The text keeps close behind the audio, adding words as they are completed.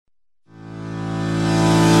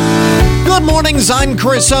Good mornings, I'm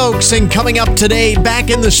Chris Oakes, and coming up today, back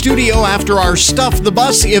in the studio after our Stuff the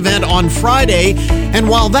Bus event on Friday. And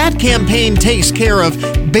while that campaign takes care of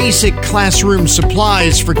basic classroom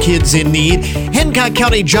supplies for kids in need, Hancock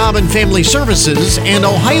County Job and Family Services and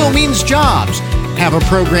Ohio Means Jobs have a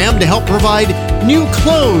program to help provide new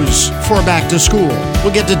clothes for back to school.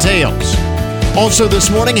 We'll get details. Also this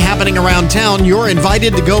morning, happening around town, you're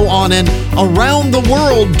invited to go on an Around the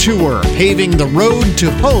World tour, paving the road to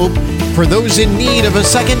hope for those in need of a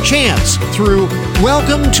second chance through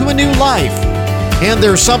Welcome to a New Life. And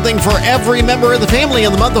there's something for every member of the family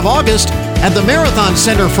in the month of August at the Marathon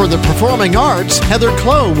Center for the Performing Arts. Heather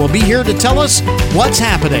Clow will be here to tell us what's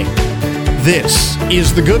happening. This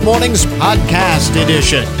is the Good Mornings Podcast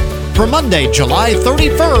Edition for Monday, July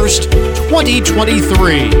 31st,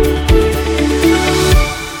 2023.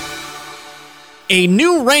 A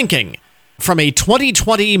new ranking from a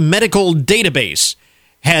 2020 medical database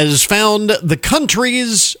has found the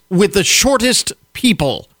countries with the shortest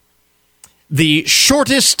people. The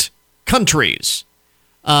shortest countries.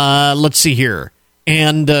 Let's see here.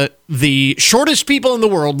 And the shortest people in the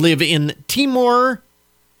world live in Timor,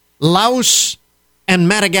 Laos, and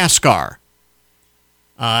Madagascar.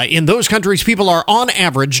 In those countries, people are on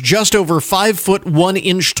average just over 5 foot 1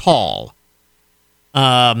 inch tall.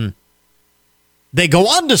 They go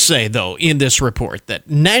on to say, though, in this report that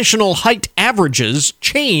national height averages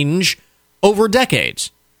change over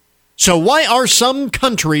decades. So why are some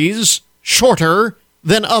countries shorter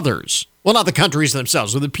than others? Well, not the countries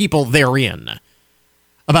themselves, but the people therein.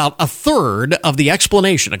 About a third of the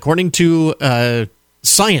explanation, according to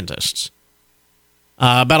scientists,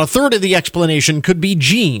 about a third of the explanation could be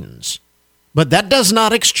genes. But that does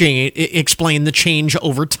not explain the change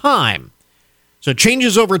over time. So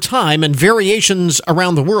changes over time and variations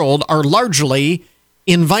around the world are largely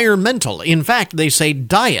environmental. In fact, they say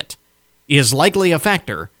diet is likely a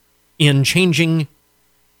factor in changing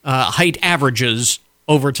height averages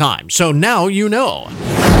over time. So now you know.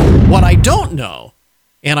 What I don't know,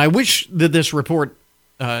 and I wish that this report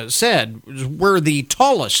said, we're the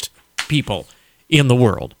tallest people in the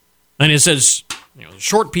world. And it says,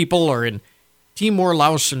 short people are in Timor,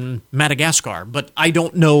 Laos, and Madagascar, but I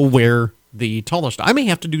don't know where the tallest. I may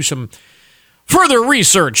have to do some further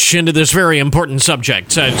research into this very important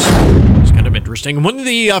subject. It's kind of interesting. One of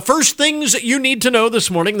the first things that you need to know this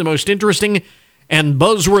morning, the most interesting and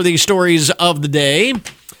buzzworthy stories of the day.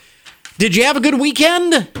 Did you have a good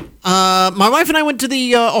weekend? My wife and I went to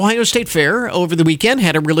the Ohio State Fair over the weekend,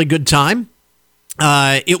 had a really good time.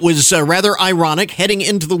 It was rather ironic heading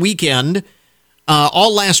into the weekend.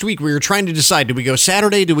 All last week we were trying to decide, do we go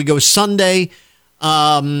Saturday, do we go Sunday?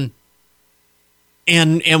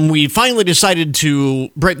 And we finally decided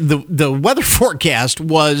to break the weather forecast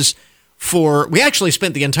was for, we actually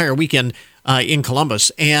spent the entire weekend in Columbus,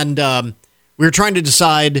 and we were trying to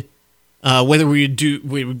decide whether we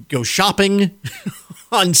would go shopping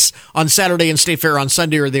on Saturday and State Fair on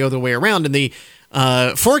Sunday, or the other way around. And the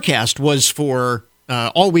forecast was for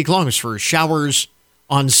all week long, was for showers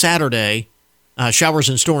on Saturday, showers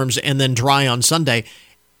and storms, and then dry on Sunday.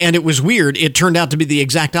 And it was weird. It turned out to be the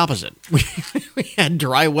exact opposite. We had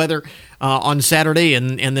dry weather on Saturday,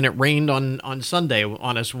 and then it rained on Sunday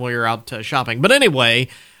on us when we were out shopping. But anyway,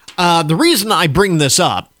 the reason I bring this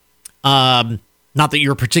up, not that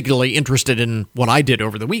you're particularly interested in what I did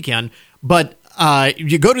over the weekend, but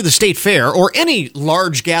you go to the State Fair or any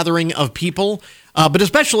large gathering of people, but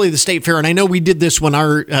especially the State Fair, and I know we did this when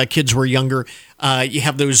our kids were younger. You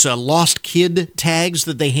have those lost kid tags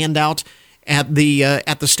that they hand out at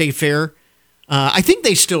the State Fair. I think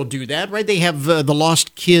they still do that, right? They have the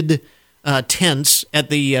lost kid tents at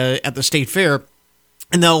the State Fair,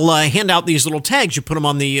 and they'll hand out these little tags. You put them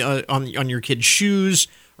on the on your kid's shoes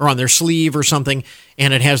or on their sleeve or something,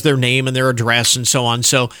 and it has their name and their address and so on.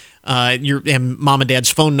 So and mom and dad's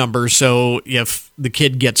phone number. So if the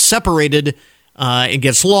kid gets separated, it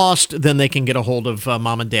gets lost, then they can get a hold of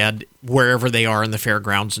mom and dad wherever they are in the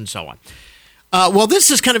fairgrounds and so on. Well, this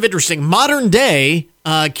is kind of interesting. Modern day,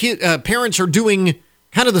 parents are doing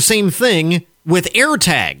kind of the same thing with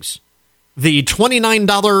AirTags, the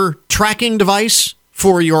 $29 tracking device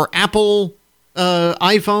for your Apple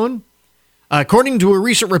iPhone. According to a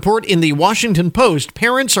recent report in the Washington Post,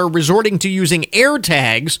 parents are resorting to using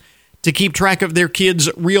AirTags to keep track of their kids'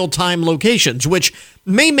 real-time locations, which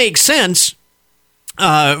may make sense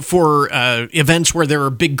for events where there are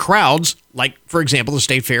big crowds, like, for example, the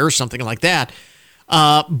State Fair or something like that.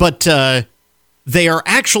 But they are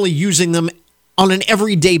actually using them on an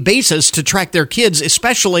everyday basis to track their kids,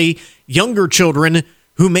 especially younger children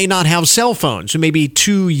who may not have cell phones, who may be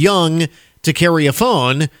too young to carry a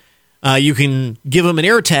phone. You can give them an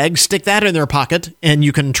AirTag, stick that in their pocket, and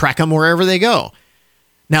you can track them wherever they go.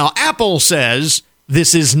 Now, Apple says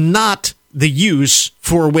this is not the use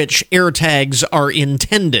for which AirTags are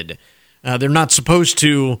intended. They're not supposed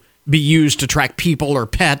to be used to track people or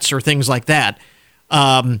pets or things like that.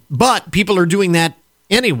 But people are doing that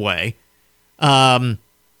anyway.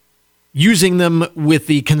 Using them with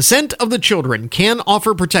the consent of the children can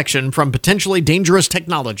offer protection from potentially dangerous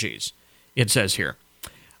technologies, it says here.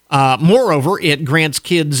 Moreover, it grants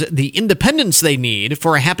kids the independence they need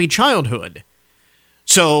for a happy childhood.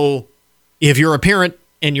 So if you're a parent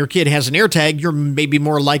and your kid has an AirTag, you're maybe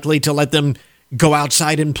more likely to let them go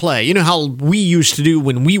outside and play. You know how we used to do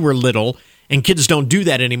when we were little, and kids don't do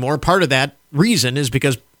that anymore. Part of that reason is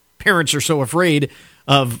because parents are so afraid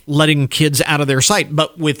of letting kids out of their sight.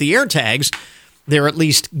 But with the AirTags, they're at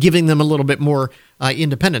least giving them a little bit more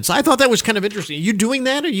independence. I thought that was kind of interesting. Are you doing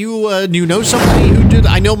that? Do you know somebody who did?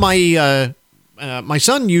 I know my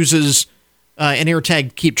son uses an AirTag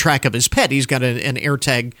to keep track of his pet. He's got an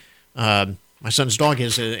AirTag. My son's dog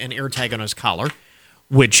has an AirTag on his collar,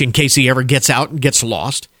 which in case he ever gets out and gets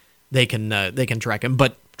lost, they can track him.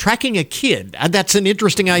 But tracking a kid, that's an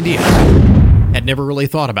interesting idea. Had never really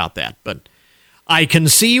thought about that, but I can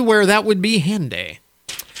see where that would be handy.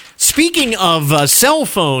 Speaking of cell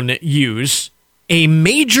phone use, a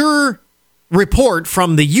major report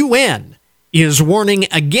from the UN is warning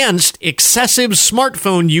against excessive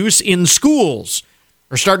smartphone use in schools.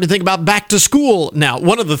 We're starting to think about back to school now.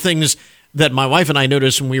 One of the things that my wife and I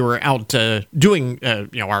noticed when we were out doing,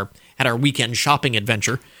 had our weekend shopping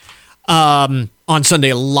adventure on Sunday,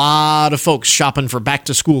 a lot of folks shopping for back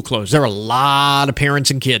to school clothes. There are a lot of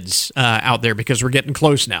parents and kids out there because we're getting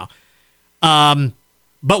close now.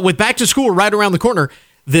 But with back to school right around the corner,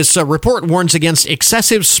 this report warns against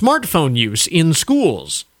excessive smartphone use in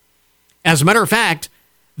schools. As a matter of fact,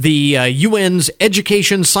 the UN's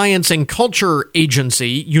Education, Science, and Culture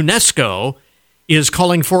Agency, UNESCO, is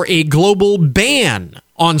calling for a global ban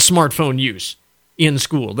on smartphone use in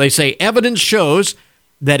school. They say evidence shows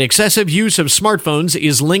that excessive use of smartphones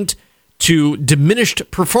is linked to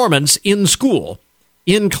diminished performance in school,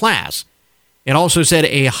 in class. It also said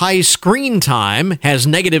a high screen time has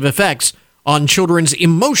negative effects on children's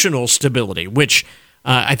emotional stability, which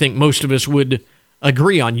I think most of us would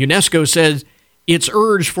agree on. UNESCO says its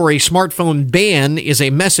urge for a smartphone ban is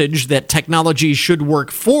a message that technology should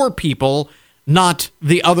work for people, not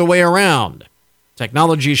the other way around.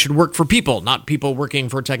 Technology should work for people, not people working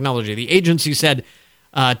for technology. The agency said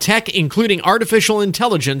tech, including artificial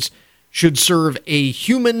intelligence, should serve a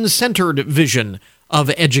human-centered vision of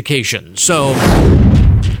education. So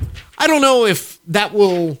I don't know if that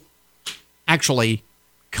will actually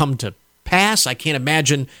come to pass. I can't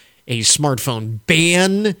imagine a smartphone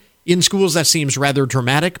ban in schools. That seems rather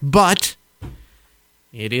dramatic, but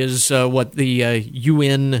it is what the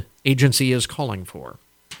UN agency is calling for.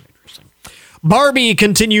 Interesting. Barbie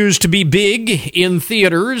continues to be big in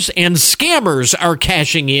theaters, and scammers are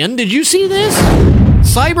cashing in. Did you see this?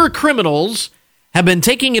 Cyber criminals have been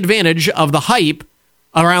taking advantage of the hype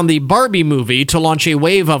around the Barbie movie to launch a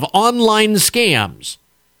wave of online scams.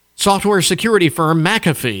 Software security firm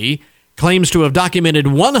McAfee claims to have documented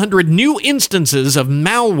 100 new instances of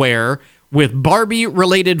malware with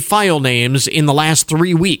Barbie-related file names in the last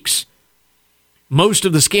 3 weeks. Most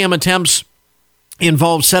of the scam attempts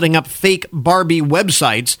involve setting up fake Barbie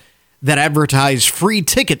websites that advertise free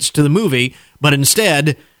tickets to the movie, but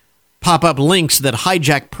instead pop up links that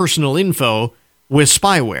hijack personal info with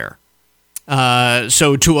spyware.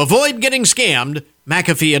 So to avoid getting scammed,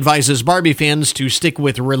 McAfee advises Barbie fans to stick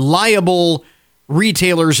with reliable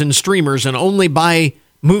retailers and streamers and only buy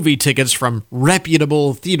movie tickets from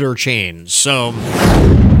reputable theater chains. So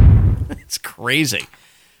it's crazy.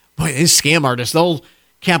 Boy, these scam artists, they'll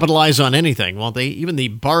capitalize on anything, won't they? Even the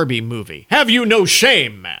Barbie movie. Have you no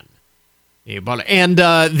shame, man? And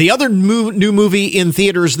the other new movie in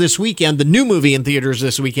theaters this weekend,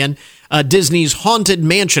 Disney's Haunted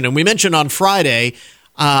Mansion. And we mentioned on Friday,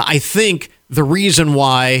 I think the reason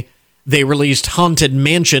why they released Haunted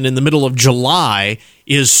Mansion in the middle of July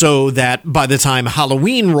is so that by the time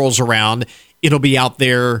Halloween rolls around, it'll be out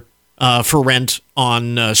there for rent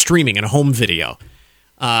on streaming and home video.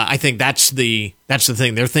 I think that's the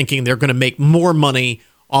thing. They're thinking they're going to make more money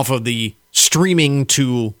off of the streaming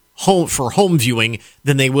to home for home viewing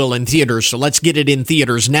than they will in theaters. So let's get it in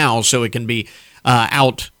theaters now so it can be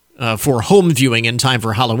out for home viewing in time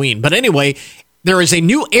for Halloween. But anyway, there is a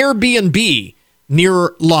new Airbnb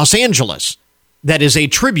near Los Angeles that is a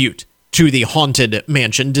tribute to the Haunted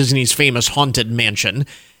Mansion, Disney's famous Haunted Mansion.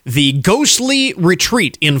 The Ghostly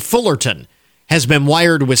Retreat in Fullerton has been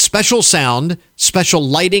wired with special sound, special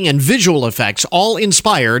lighting, and visual effects, all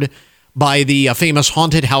inspired by the famous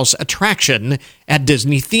haunted house attraction at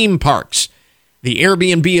Disney theme parks. The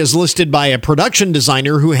Airbnb is listed by a production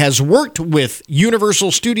designer who has worked with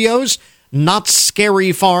Universal Studios, Knott's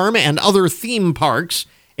Scary Farm, and other theme parks.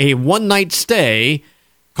 A one-night stay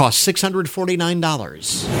costs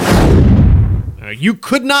 $649. You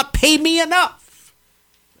could not pay me enough.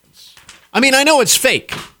 I mean, I know it's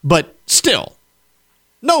fake, but still,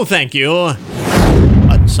 no thank you.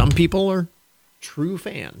 But some people are true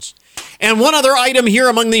fans. And one other item here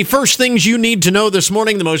among the first things you need to know this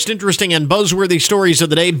morning, the most interesting and buzzworthy stories of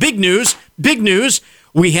the day. Big news, big news.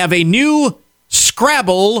 We have a new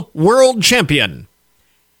Scrabble world champion.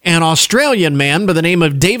 An Australian man by the name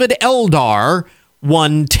of David Eldar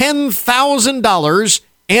won $10,000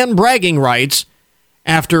 and bragging rights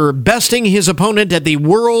after besting his final opponent at the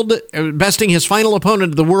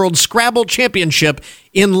World Scrabble Championship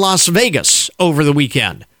in Las Vegas over the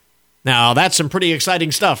weekend. Now, that's some pretty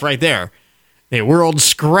exciting stuff right there. The World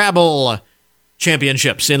Scrabble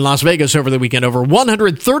Championships in Las Vegas over the weekend. Over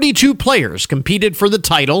 132 players competed for the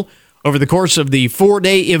title over the course of the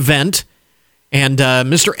 4-day event. And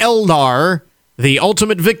Mr. Eldar, the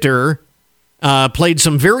ultimate victor, played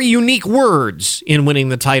some very unique words in winning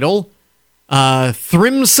the title.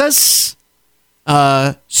 Thrimses,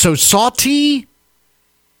 Sosati,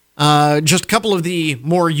 just a couple of the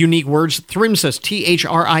more unique words. Thrimses,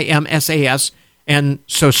 Thrimsas, and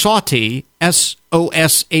Sosati,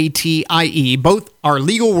 Sosatie. Both are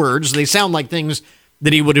legal words. They sound like things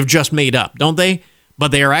that he would have just made up, don't they?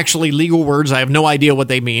 But they are actually legal words. I have no idea what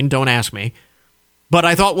they mean. Don't ask me. But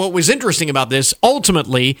I thought what was interesting about this,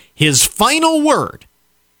 ultimately, his final word,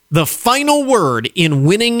 the final word in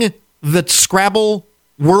winning the Scrabble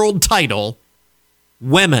world title,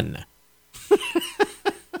 women.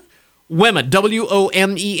 Women,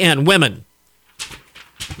 W-O-M-E-N, women.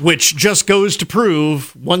 Which just goes to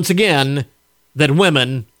prove, once again, that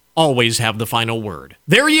women always have the final word.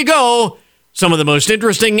 There you go. Some of the most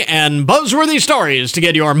interesting and buzzworthy stories to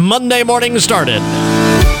get your Monday morning started.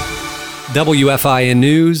 WFIN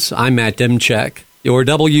News, I'm Matt Demchek. Your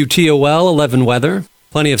WTOL 11 weather.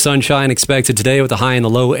 Plenty of sunshine expected today with a high in the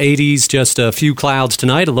low 80s. Just a few clouds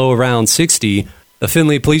tonight, a low around 60. The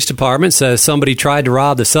Findlay Police Department says somebody tried to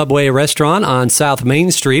rob the Subway restaurant on South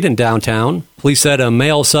Main Street in downtown. Police said a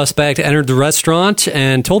male suspect entered the restaurant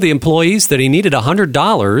and told the employees that he needed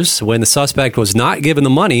 $100. When the suspect was not given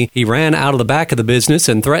the money, he ran out of the back of the business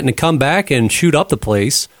and threatened to come back and shoot up the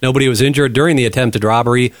place. Nobody was injured during the attempted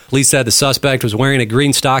robbery. Police said the suspect was wearing a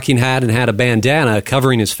green stocking hat and had a bandana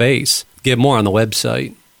covering his face. Get more on the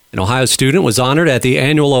website. An Ohio student was honored at the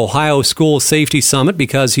annual Ohio School Safety Summit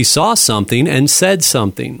because he saw something and said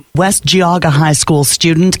something. West Geauga High School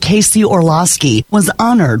student Casey Orlowski was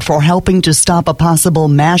honored for helping to stop a possible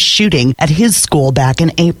mass shooting at his school back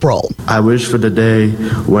in April. I wish for the day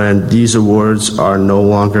when these awards are no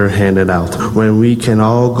longer handed out, when we can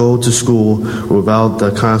all go to school without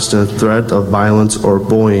the constant threat of violence or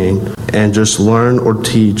bullying and just learn or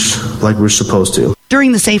teach like we're supposed to.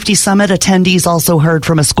 During the Safety Summit, attendees also heard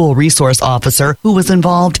from a school resource officer who was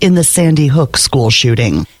involved in the Sandy Hook school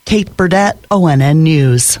shooting. Kate Burdett, ONN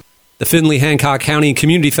News. The Findlay Hancock County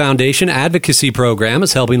Community Foundation Advocacy Program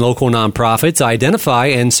is helping local nonprofits identify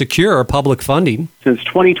and secure public funding. Since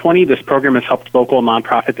 2020, this program has helped local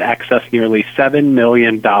nonprofits access nearly $7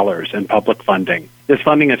 million in public funding. This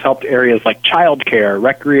funding has helped areas like childcare,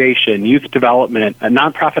 recreation, youth development,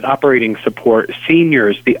 nonprofit operating support,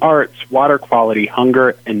 seniors, the arts, water quality,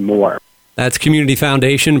 hunger, and more. That's Community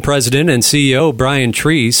Foundation President and CEO Brian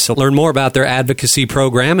Treese. Learn more about their advocacy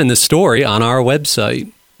program and the story on our website.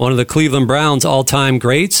 One of the Cleveland Browns' all-time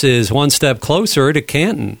greats is one step closer to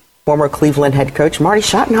Canton. Former Cleveland head coach Marty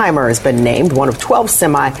Schottenheimer has been named one of 12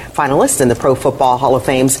 semi-finalists in the Pro Football Hall of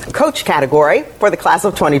Fame's coach category for the class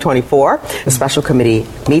of 2024. The special committee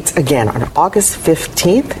meets again on August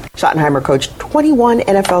 15th. Schottenheimer coached 21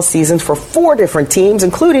 NFL seasons for 4 different teams,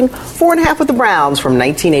 including 4.5 with the Browns from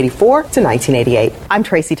 1984 to 1988. I'm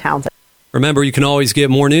Tracy Townsend. Remember, you can always get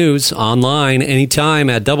more news online anytime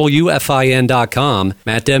at WFIN.com.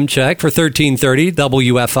 Matt Demchek for 1330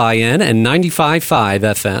 WFIN and 95.5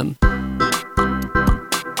 FM.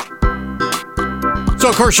 So,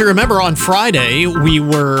 of course, you remember on Friday, we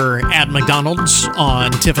were at McDonald's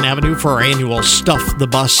on Tiffin Avenue for our annual Stuff the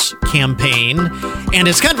Bus campaign. And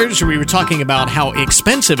it's kind of interesting. We were talking about how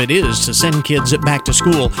expensive it is to send kids back to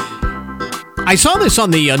school. I saw this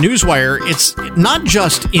on the Newswire. It's not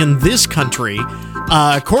just in this country.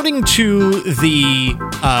 According to the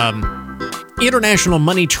international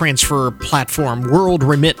money transfer platform,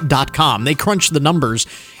 worldremit.com. They crunched the numbers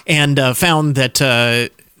and found that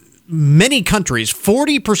many countries,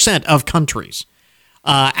 40% of countries,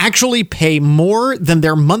 actually pay more than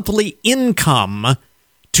their monthly income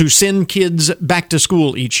to send kids back to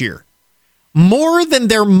school each year. More than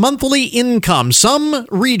their monthly income. Some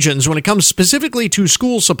regions, when it comes specifically to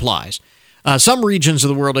school supplies, some regions of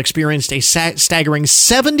the world experienced a staggering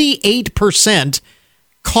 78%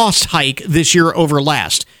 cost hike this year over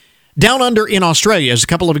last. Down under in Australia, as a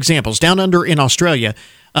couple of examples, down under in Australia,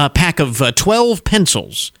 a pack of 12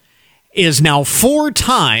 pencils is now 4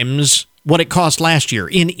 times what it cost last year.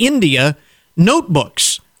 In India,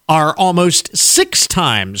 notebooks are almost 6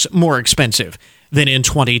 times more expensive than in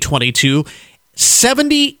 2022.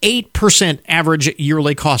 78% average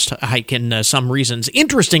yearly cost hike in some regions.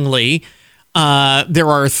 Interestingly, there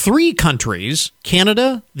are 3 countries,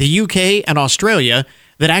 Canada, the UK, and Australia,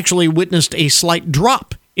 that actually witnessed a slight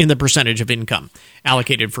drop in the percentage of income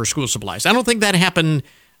allocated for school supplies. I don't think that happened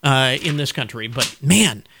in this country, but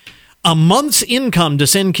man, a month's income to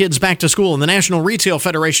send kids back to school. And the National Retail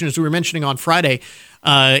Federation, as we were mentioning on Friday,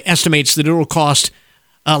 estimates that it will cost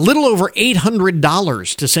a little over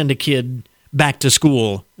 $800 to send a kid back to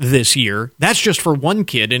school this year. That's just for one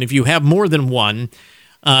kid. And if you have more than one,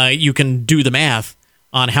 you can do the math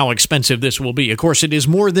on how expensive this will be. Of course, it is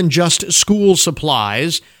more than just school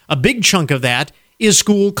supplies. A big chunk of that is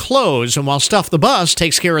school clothes. And while Stuff the Bus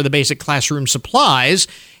takes care of the basic classroom supplies,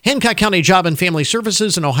 Hancock County Job and Family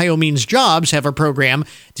Services and Ohio Means Jobs have a program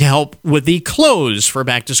to help with the clothes for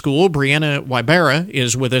back to school. Brianna Wybera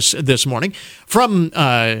is with us this morning from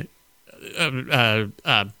Hancock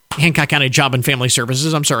County Job and Family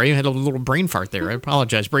Services. I'm sorry, I had a little brain fart there. I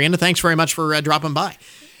apologize. Brianna, thanks very much for dropping by.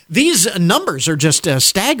 These numbers are just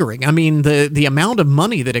staggering. I mean, the amount of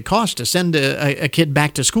money that it costs to send a kid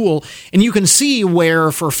back to school. And you can see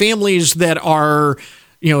where for families that are,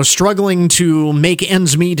 struggling to make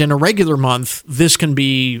ends meet in a regular month, this can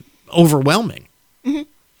be overwhelming. Mm-hmm.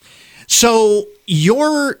 So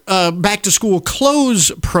your back to school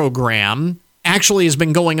clothes program actually has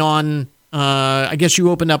been going on. I guess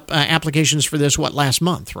you opened up applications for this, last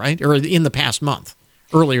month, right? Or in the past month,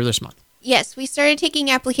 earlier this month. Yes, we started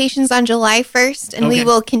taking applications on July 1st, and we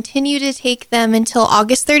will continue to take them until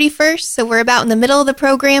August 31st. So we're about in the middle of the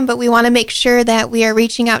program, but we want to make sure that we are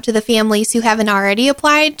reaching out to the families who haven't already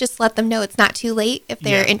applied. Just let them know it's not too late if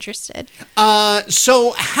they're interested.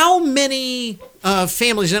 So how many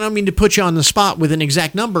families, I don't mean to put you on the spot with an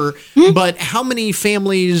exact number, but how many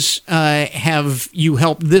families have you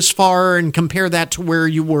helped this far, and compare that to where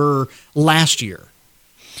you were last year?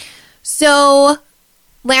 So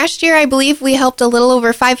last year, I believe we helped a little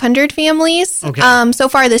over 500 families. Okay. So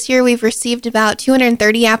far this year, we've received about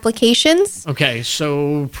 230 applications. Okay,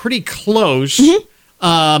 so pretty close.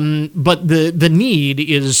 Mm-hmm. But the need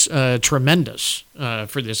is tremendous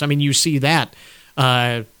for this. I mean, you see that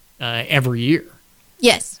every year.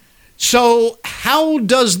 Yes. So how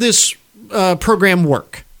does this program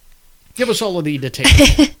work? Give us all of the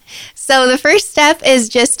details. So the first step is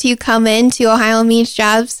just to come in to Ohio Means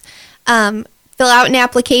Jobs, fill out an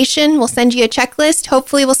application. We'll send you a checklist.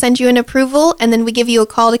 Hopefully we'll send you an approval, and then we give you a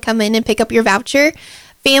call to come in and pick up your voucher.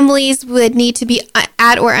 Families would need to be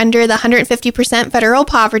at or under the 150% federal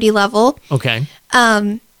poverty level. Okay.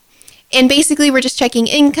 And basically we're just checking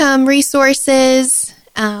income, resources,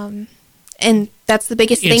 and that's the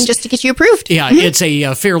biggest thing, just to get you approved. Yeah, mm-hmm. It's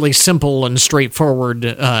a fairly simple and straightforward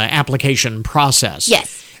application process.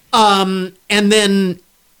 Yes. And then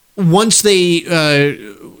once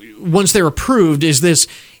they're approved, is this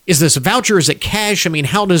a voucher? Is it cash? I mean,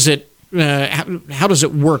 how does it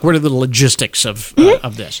work? What are the logistics of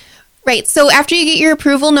this? Right. So after you get your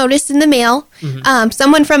approval notice in the mail,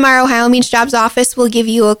 someone from our Ohio Means Jobs office will give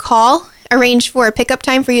you a call, arrange for a pickup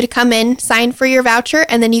time for you to come in, sign for your voucher,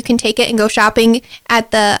 and then you can take it and go shopping at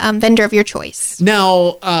the vendor of your choice.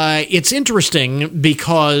 Now, it's interesting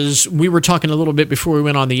because we were talking a little bit before we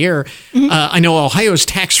went on the air. Mm-hmm. I know Ohio's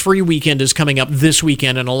tax-free weekend is coming up this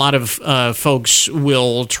weekend, and a lot of folks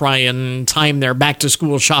will try and time their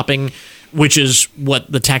back-to-school shopping, which is what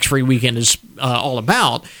the tax-free weekend is all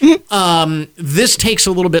about. Mm-hmm. This takes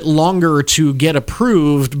a little bit longer to get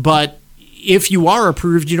approved, but if you are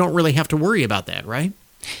approved, you don't really have to worry about that, right?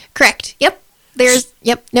 Correct. Yep.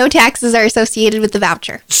 No taxes are associated with the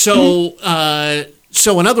voucher. So,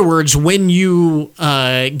 so in other words, when you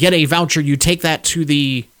get a voucher, you take that to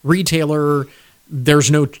the retailer. There's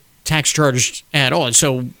no tax charge at all.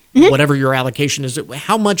 So, whatever your allocation is,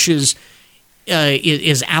 how much is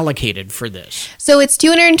is allocated for this? So it's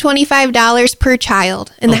 $225 per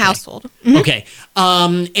child in the household. Mm-hmm. Okay.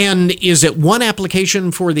 And is it one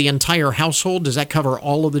application for the entire household? Does that cover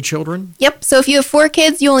all of the children? Yep. So if you have 4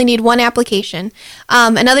 kids, you only need one application.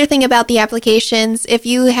 Another thing about the applications, if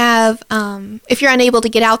you're unable to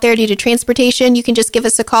get out there due to transportation, you can just give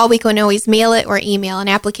us a call. We can always mail it or email an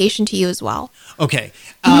application to you as well. Okay.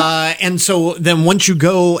 And so then once you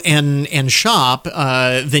go and shop,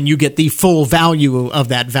 then you get the full value of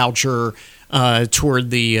that voucher toward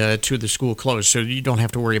the school close, so you don't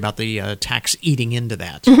have to worry about the tax eating into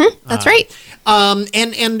that. Mm-hmm, that's right.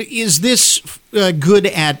 And is this good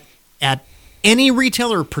at any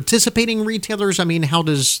retailer, participating retailers? I mean, how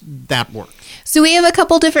does that work? So we have a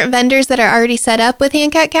couple different vendors that are already set up with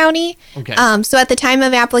Hancock County. Okay. So at the time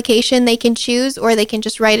of application, they can choose, or they can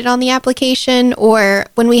just write it on the application, or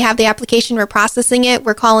when we have the application, we're processing it,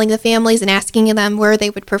 we're calling the families and asking them where they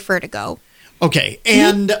would prefer to go. Okay.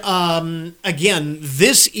 And again,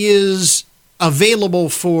 this is available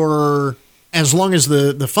for as long as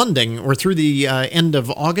the funding, or through the end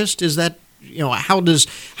of August. Is that,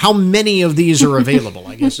 how many of these are available,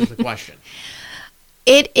 I guess is the question.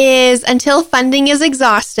 It is until funding is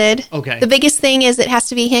exhausted. Okay. The biggest thing is it has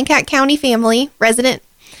to be Hancock County family, resident.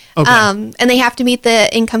 Okay. And they have to meet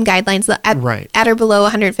the income guidelines at or below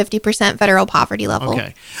 150% federal poverty level.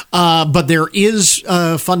 Okay. But there is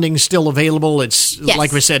funding still available. It's Yes.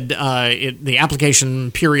 like we said, the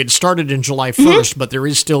application period started in July 1st, but there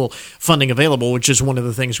is still funding available, which is one of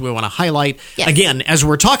the things we want to highlight. Yes. Again, as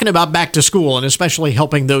we're talking about back to school and especially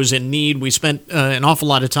helping those in need, we spent an awful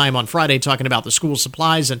lot of time on Friday talking about the school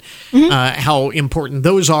supplies and how important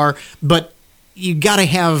those are. But you got to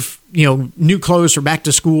have, new clothes for back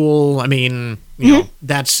to school. I mean,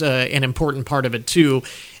 that's an important part of it too.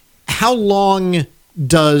 How long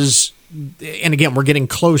does, and again, we're getting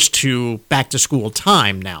close to back to school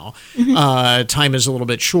time now. Time is a little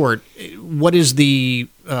bit short. What is the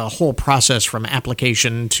whole process from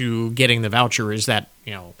application to getting the voucher? Is that,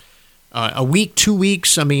 a week, 2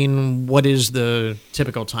 weeks? I mean, what is the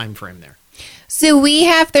typical time frame there? So we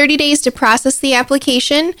have 30 days to process the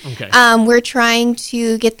application. Okay. We're trying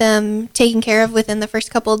to get them taken care of within the first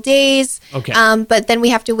couple of days. Okay. But then we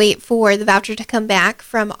have to wait for the voucher to come back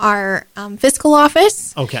from our fiscal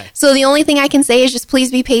office. Okay. So the only thing I can say is just please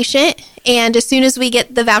be patient. And as soon as we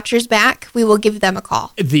get the vouchers back, we will give them a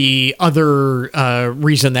call. The other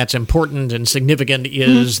reason that's important and significant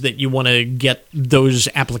is that you want to get those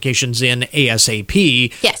applications in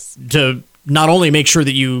ASAP. Yes. To not only make sure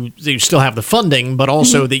that you still have the funding, but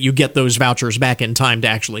also that you get those vouchers back in time to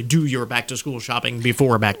actually do your back-to-school shopping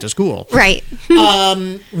before back to school. Right.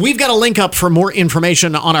 We've got a link up for more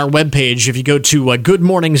information on our webpage. If you go to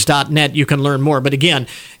goodmornings.net, you can learn more. But again,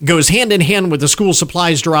 goes hand in hand with the school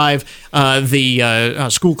supplies drive, the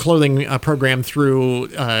school clothing program through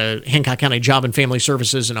Hancock County Job and Family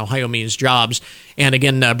Services and Ohio Means Jobs. And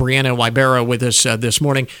again, Brianna Wybera with us this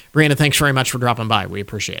morning. Brianna, thanks very much for dropping by. We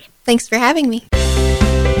appreciate it. Thanks for having me.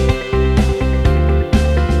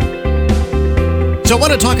 So I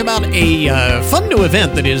want to talk about a fun new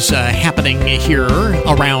event that is happening here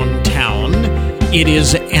around town. It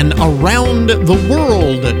is an Around the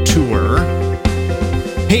World tour,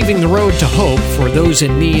 paving the road to hope for those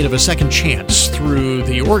in need of a second chance through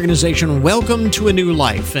the organization Welcome to a New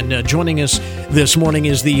Life. And joining us this morning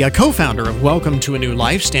is the co-founder of Welcome to a New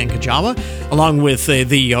Life, Stan Kajawa, along with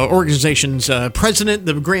the organization's president,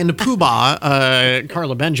 the Grand Poobah,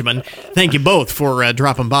 Carla Benjamin. Thank you both for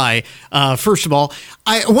dropping by. First of all,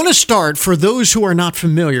 I want to start, for those who are not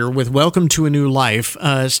familiar with Welcome to a New Life,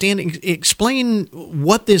 Stan, explain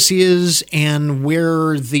what this is and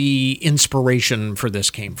where the inspiration for this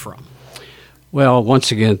came from. Well,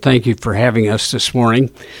 once again, thank you for having us this morning.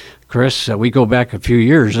 Chris, we go back a few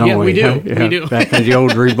years, don't we? We do. Yeah, We do. Back in the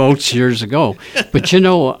old remotes years ago. But,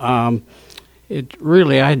 it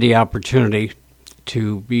really, I had the opportunity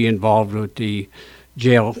to be involved with the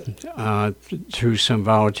jail through some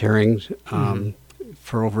volunteering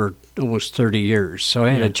for over almost 30 years. So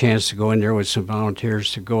I had a chance to go in there with some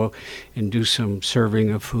volunteers to go and do some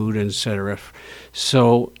serving of food, et cetera.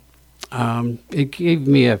 So it gave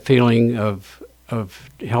me a feeling of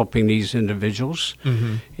helping these individuals,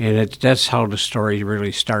 and that's how the story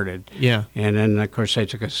really started. Yeah. And then, of course, I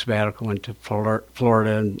took a sabbatical, went to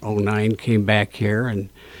Florida in 2009, came back here and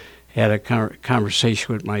had a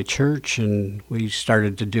conversation with my church, and we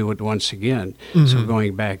started to do it once again, so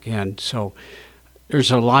going back in. So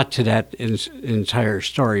there's a lot to that entire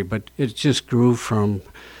story, but it just grew from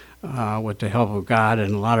with the help of God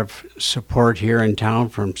and a lot of support here in town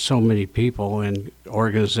from so many people and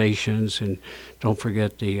organizations, and don't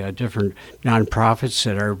forget the different nonprofits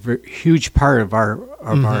that are a huge part of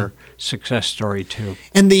our success story too.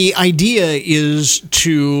 And the idea is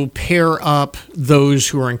to pair up those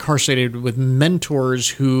who are incarcerated with mentors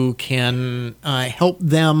who can help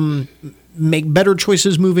them make better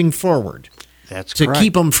choices moving forward. That's to correct.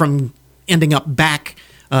 keep them from ending up back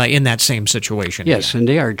in that same situation. Yes, and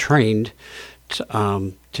they are trained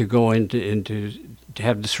to go into to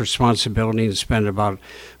have this responsibility and spend about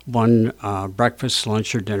one breakfast,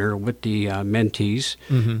 lunch, or dinner with the mentees.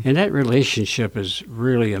 And that relationship is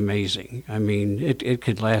really amazing. I mean, it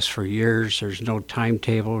could last for years. There's no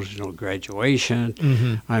timetables, there's no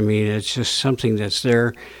graduation. I mean, it's just something that's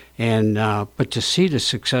there. And but to see the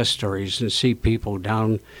success stories and see people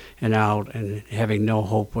down and out and having no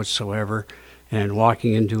hope whatsoever, and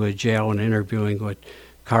walking into a jail and interviewing with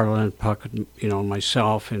Carla and Puck,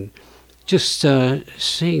 myself, and just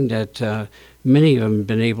seeing that many of them have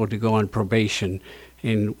been able to go on probation,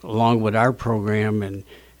 and along with our program and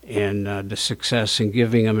the success and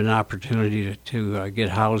giving them an opportunity to get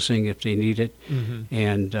housing if they need it,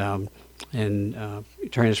 and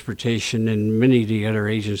transportation, and many of the other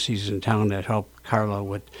agencies in town that help Carla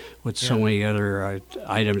with so many other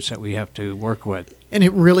items that we have to work with. And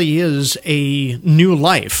it really is a new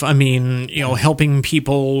life. I mean, helping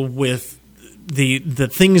people with the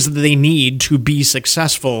things that they need to be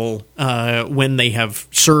successful when they have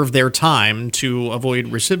served their time to avoid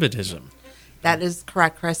recidivism. That is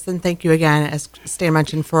correct, Chris. And thank you again, as Stan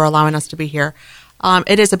mentioned, for allowing us to be here.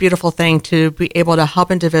 It is a beautiful thing to be able to help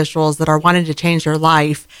individuals that are wanting to change their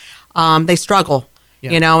life. They struggle.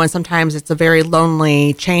 And sometimes it's a very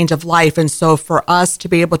lonely change of life. And so for us to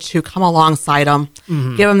be able to come alongside them,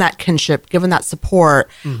 give them that kinship, give them that support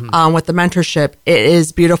with the mentorship, it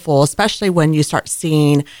is beautiful, especially when you start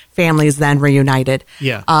seeing families then reunited.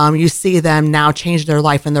 You see them now change their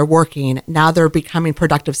life and they're working. Now they're becoming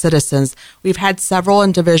productive citizens. We've had several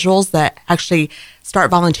individuals that actually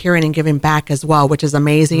start volunteering and giving back as well, which is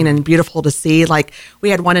amazing and beautiful to see. Like,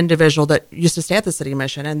 we had one individual that used to stay at the city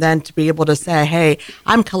mission, and then to be able to say, hey,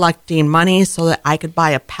 I'm collecting money so that I could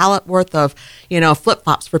buy a pallet worth of,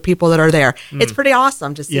 flip-flops for people that are there. It's pretty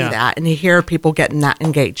awesome to see that and to hear people getting that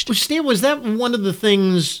engaged. Well, Stan, was that one of the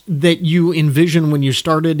things that you envisioned when you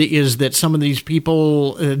started, is that some of these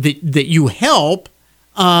people that you help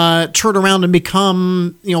turn around and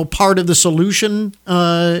become, part of the solution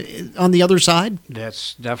on the other side?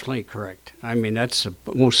 That's definitely correct. I mean, that's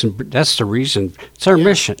the reason. It's our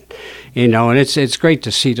mission, and it's great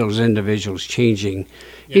to see those individuals changing.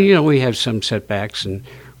 We have some setbacks and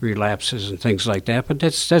relapses and things like that, but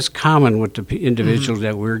that's common with the individuals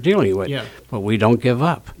that we're dealing with. But we don't give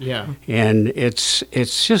up. And it's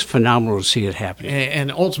just phenomenal to see it happening.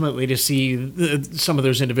 And ultimately, to see some of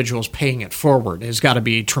those individuals paying it forward has got to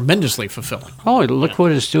be tremendously fulfilling. Oh, look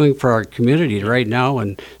what it's doing for our community right now,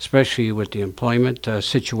 and especially with the employment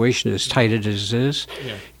situation as tight as it is.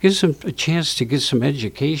 Gives them a chance to get some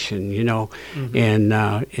education,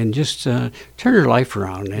 and just turn their life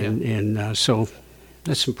around, and so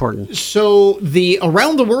that's important. So the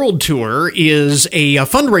Around the World Tour is a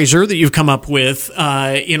fundraiser that you've come up with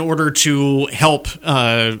in order to help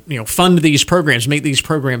fund these programs, make these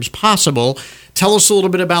programs possible. Tell us a little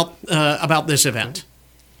bit about this event.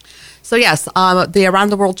 So yes, the Around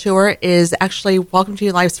the World Tour is actually Welcome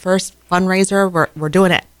to Life's first fundraiser. We're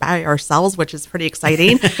doing it by ourselves, which is pretty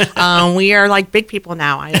exciting. We are like big people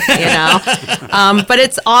now, but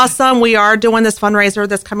it's awesome. We are doing this fundraiser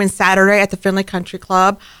this coming Saturday at the Findlay Country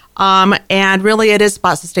Club, and really it is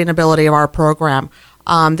about sustainability of our program.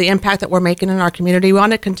 The impact that we're making in our community, we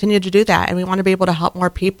want to continue to do that, and we want to be able to help more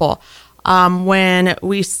people. When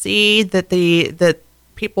we see that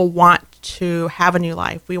people want to have a new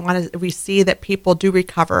life, we see that people do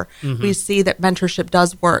recover. We see that mentorship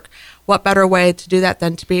does work. What better way to do that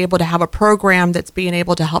than to be able to have a program that's being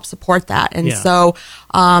able to help support that? And so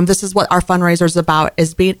this is what our fundraiser is about,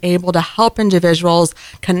 is being able to help individuals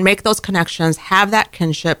can make those connections, have that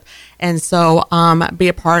kinship, and so be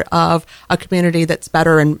a part of a community that's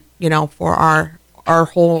better and for our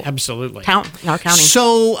whole absolutely our county.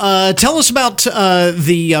 So tell us about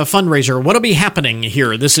the fundraiser. What'll be happening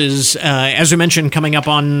here? This is, as we mentioned, coming up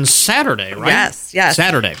on Saturday, right? Yes.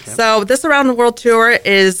 Saturday. So this Around the World Tour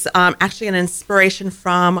is actually an inspiration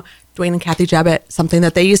from Dwayne and Kathy Jebbett, something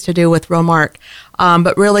that they used to do with Romark.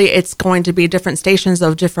 But really, it's going to be different stations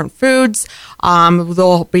of different foods.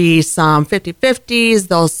 There'll be some 50/50s,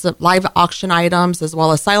 those live auction items, as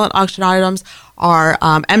well as silent auction items. Our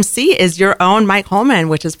MC is your own Mike Holman,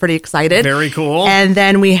 which is pretty excited. Very cool. And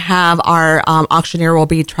then we have our auctioneer will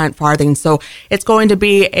be Trent Farthing. So it's going to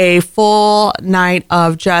be a full night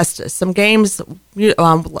of just some games,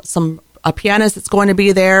 a pianist that's going to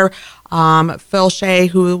be there, Phil Shea,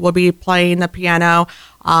 who will be playing the piano.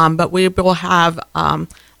 But we will have,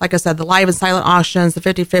 like I said, the live and silent auctions, the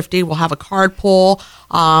 50/50. We'll have a card pull,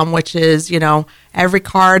 which is, every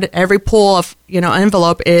card, every pull of,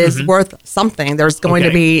 envelope is worth something. There's going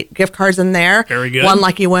to be gift cards in there. Very good. One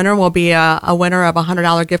lucky winner will be a winner of a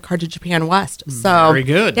 $100 gift card to Japan West. So very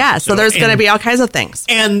good. Yeah, so there's going to be all kinds of things.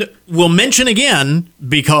 And we'll mention again,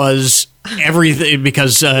 because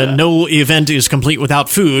no event is complete without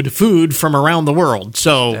food from around the world.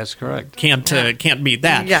 So that's correct. Can't beat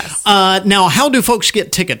that. Yes. Now, how do folks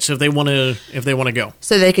get tickets if they want to go?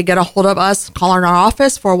 So they could get a hold of us, call in our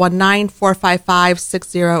office,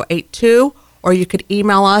 419-455-6082, or you could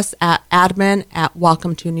email us at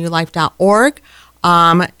admin@welcometonewlife.org.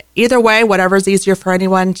 Either way, whatever's easier for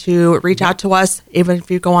anyone to reach out to us. Even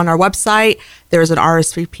if you go on our website, there's an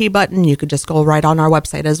RSVP button. You could just go right on our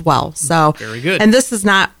website as well. So very good. And this is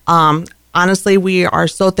not, honestly, we are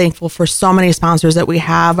so thankful for so many sponsors that we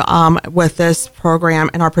have with this program,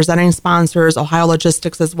 and our presenting sponsors, Ohio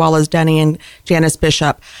Logistics, as well as Denny and Janice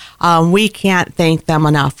Bishop. We can't thank them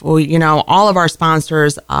enough. All of our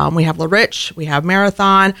sponsors, we have LaRich, we have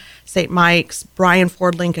Marathon, St. Mike's, Brian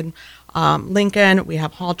Ford Lincoln, we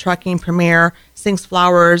have Hall Trucking, Premier, Sinks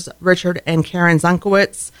Flowers, Richard and Karen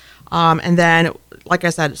Zunkowitz, and then, like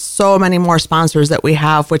I said, so many more sponsors that we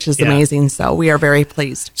have, which is amazing. So we are very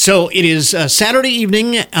pleased. So it is Saturday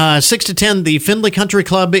evening, 6 to 10. The Findlay Country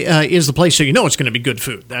Club is the place, so it's going to be good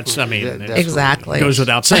food. Exactly. Goes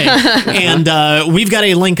without saying. And we've got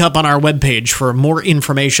a link up on our webpage for more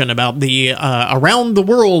information about the Around the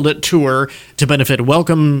World tour to benefit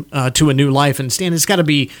Welcome to a New Life. And Stan, it's got to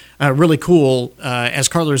be really cool, as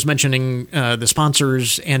Carla was mentioning, the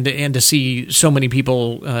sponsors and to see so many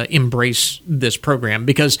people embrace this program,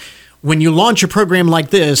 because when you launch a program like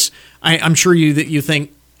this, I'm sure you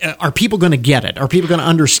think, are people going to get it? Are people going to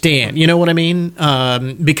understand? You know what I mean?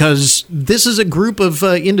 Because this is a group of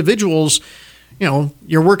individuals,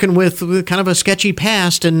 you're working with kind of a sketchy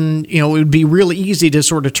past, and, it would be really easy to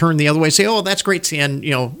sort of turn the other way, say, oh, that's great, Stan,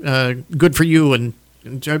 good for you.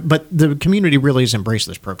 But the community really has embraced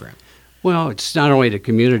this program. Well, it's not only the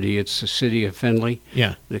community, it's the city of Findlay.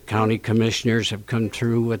 Yeah. The county commissioners have come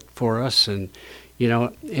through for us, and,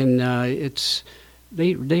 it's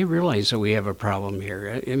they realize that we have a problem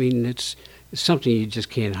here. I mean, it's something you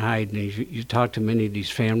just can't hide. And you talk to many of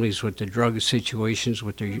these families with the drug situations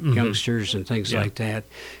with their youngsters and things like that.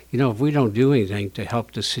 If we don't do anything to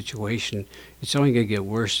help the situation, it's only going to get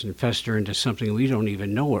worse and fester into something we don't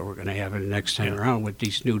even know what we're going to have the next time around with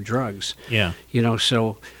these new drugs. Yeah.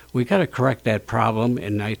 So we got to correct that problem,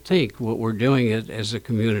 and I think what we're doing is, as a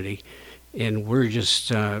community, and we're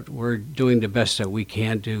just we're doing the best that we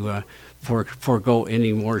can to forego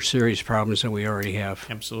any more serious problems than we already have.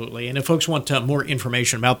 Absolutely. And if folks want more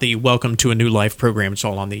information about the Welcome to a New Life program, it's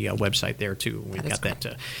all on the website there, too. We've got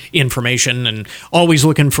that information, and always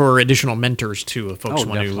looking for additional mentors, too, if folks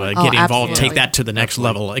want to get involved, take that to the next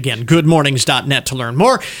level. Again, goodmornings.net to learn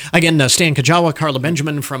more. Again, Stan Kajawa, Carla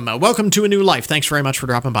Benjamin from Welcome to a New Life. Thanks very much for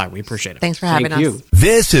dropping by. We appreciate it. Thanks for having us.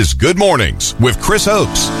 This is Good Mornings with Chris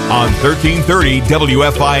Oakes on 1330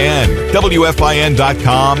 WFIN,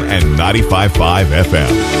 WFIN.com, and 95.5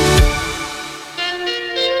 FM.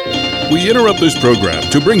 We interrupt this program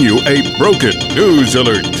to bring you a broken news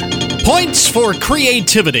alert. Points for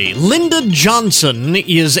creativity. Linda Johnson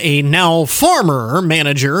is a now former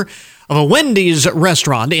manager of a Wendy's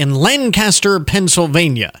restaurant in Lancaster,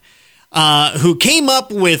 Pennsylvania, who came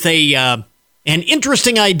up with an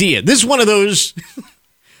interesting idea. This is one of those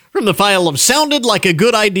from the file of sounded like a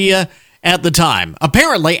good idea at the time.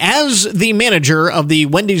 Apparently, as the manager of the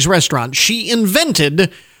Wendy's restaurant, she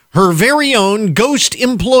invented her very own ghost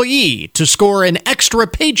employee to score an extra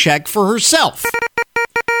paycheck for herself.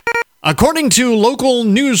 According to local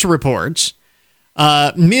news reports,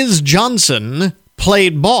 Ms. Johnson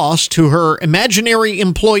played boss to her imaginary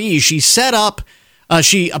employee. She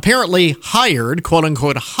apparently hired,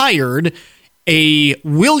 quote-unquote, hired a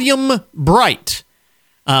William Bright,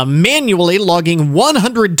 manually logging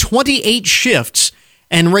 128 shifts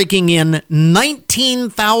and raking in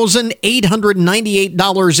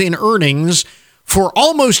 $19,898 in earnings for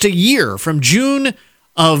almost a year, from June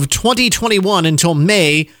of 2021 until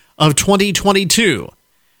May of 2022.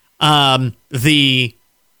 The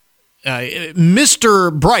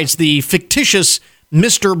Mr. Bright's, the fictitious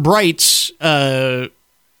Mr. Bright's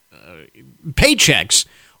paychecks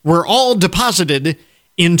were all deposited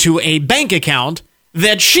into a bank account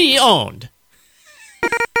that she owned.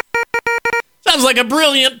 Sounds like a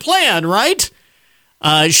brilliant plan, right?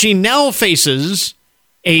 She now faces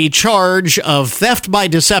a charge of theft by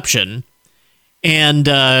deception, and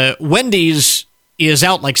Wendy's is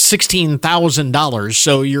out like $16,000,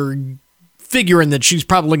 so you're figuring that she's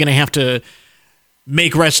probably going to have to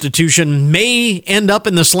make restitution, may end up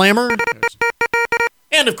in the slammer.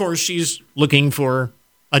 And, of course, she's looking for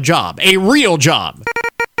a job, a real job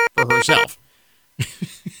for herself.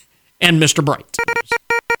 And Mr. Bright. I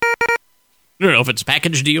don't know if it's a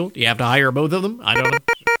package deal. Do you have to hire both of them? I don't know.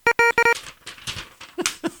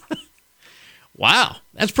 Wow,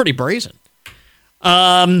 that's pretty brazen.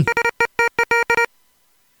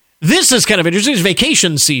 This is kind of interesting. It's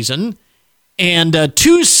vacation season, and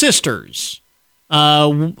two sisters,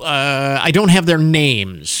 I don't have their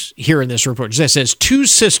names here in this report. It says two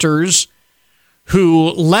sisters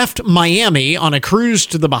who left Miami on a cruise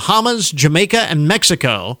to the Bahamas, Jamaica, and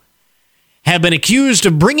Mexico have been accused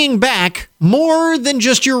of bringing back more than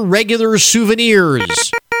just your regular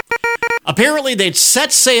souvenirs. Apparently, they'd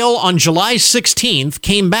set sail on July 16th,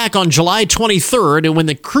 came back on July 23rd, and when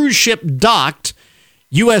the cruise ship docked,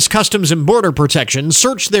 U.S. Customs and Border Protection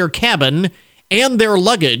searched their cabin and their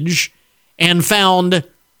luggage and found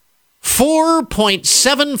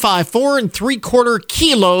 4.754 3/4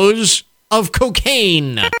 kilos of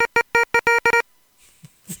cocaine.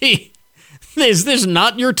 This is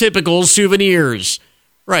not your typical souvenirs.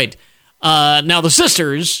 Right. Now, the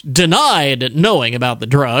sisters denied knowing about the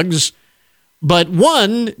drugs, but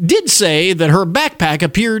one did say that her backpack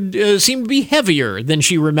seemed to be heavier than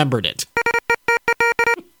she remembered it.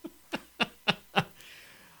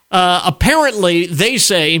 Apparently, they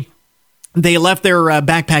say they left their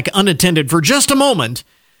backpack unattended for just a moment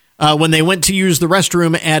when they went to use the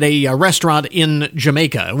restroom at a restaurant in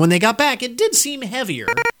Jamaica. When they got back, it did seem heavier,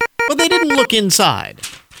 but they didn't look inside.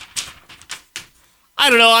 I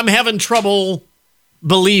don't know, I'm having trouble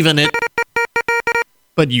believing it,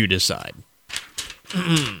 but you decide.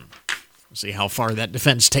 See how far that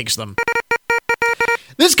defense takes them.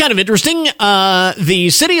 This is kind of interesting. The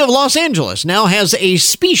city of Los Angeles now has a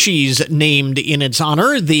species named in its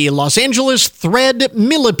honor, the Los Angeles thread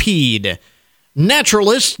millipede.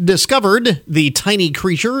 Naturalists discovered the tiny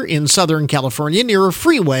creature in Southern California near a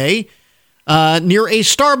freeway near a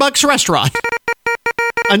Starbucks restaurant.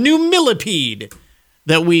 A new millipede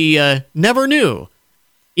that we never knew.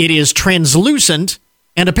 It is translucent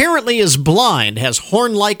and apparently is blind, has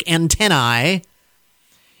horn-like antennae.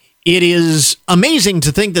 It is amazing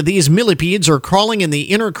to think that these millipedes are crawling in the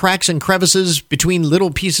inner cracks and crevices between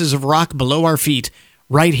little pieces of rock below our feet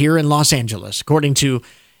right here in Los Angeles, according to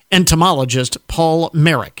entomologist Paul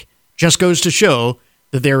Merrick. Just goes to show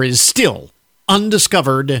that there is still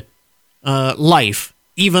undiscovered life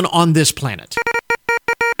even on this planet.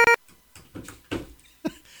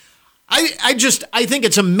 I think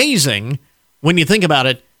it's amazing when you think about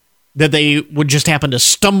it that they would just happen to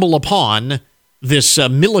stumble upon this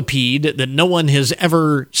millipede that no one has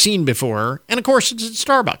ever seen before. And, of course, it's at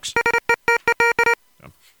Starbucks.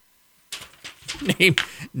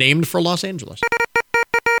 Named for Los Angeles.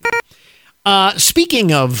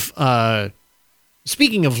 Speaking of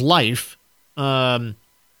life and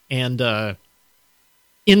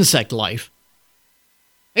insect life,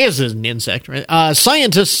 I guess this is an insect, right?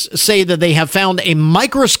 Scientists say that they have found a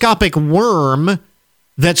microscopic worm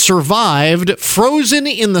that survived frozen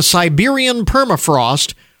in the Siberian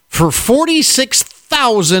permafrost for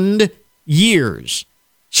 46,000 years.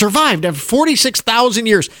 Survived after 46,000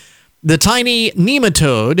 years. The tiny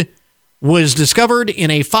nematode was discovered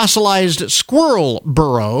in a fossilized squirrel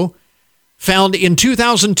burrow found in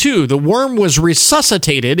 2002. The worm was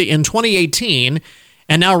resuscitated in 2018,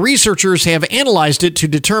 and now researchers have analyzed it to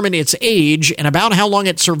determine its age and about how long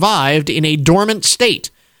it survived in a dormant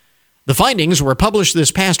state. The findings were published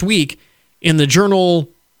this past week in the journal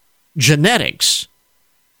Genetics,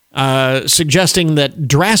 suggesting that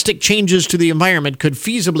drastic changes to the environment could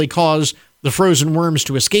feasibly cause the frozen worms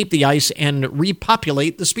to escape the ice and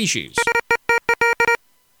repopulate the species.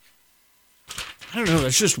 I don't know,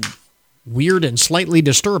 that's just weird and slightly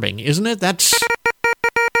disturbing, isn't it? That's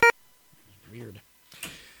weird.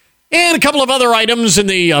 And a couple of other items in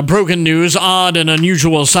the broken news, odd and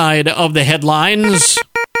unusual side of the headlines.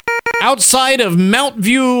 Outside of Mount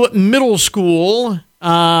View Middle School,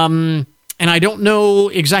 and I don't know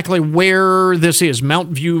exactly where this is, Mount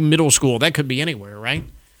View Middle School. That could be anywhere, right?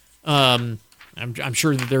 I'm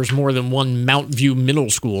sure that there's more than one Mount View Middle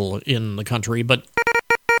School in the country, but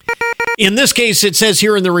in this case, it says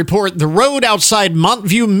here in the report, the road outside Mount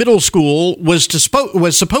View Middle School was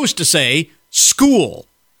supposed to say school.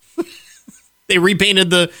 They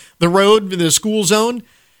repainted the road, the school zone.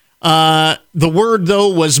 The word, though,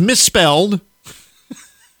 was misspelled.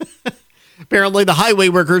 Apparently, the highway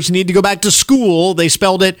workers need to go back to school. They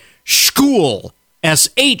spelled it school,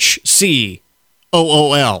 S-H-C-O-O-L,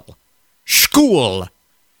 school.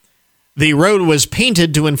 The road was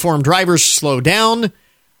painted to inform drivers to slow down,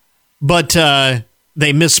 but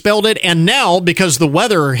they misspelled it. And now, because the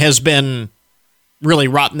weather has been really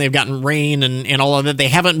rotten, they've gotten rain and all of that, they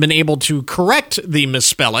haven't been able to correct the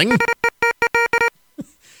misspelling.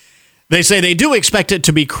 They say they do expect it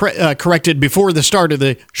to be corrected before the start of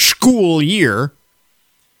the school year.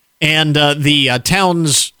 And the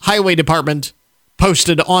town's highway department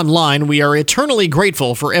posted online, "We are eternally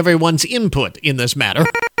grateful for everyone's input in this matter."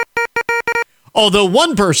 Although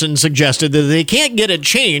one person suggested that they can't get it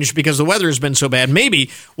changed because the weather has been so bad. Maybe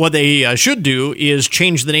what they should do is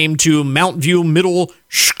change the name to Mount View Middle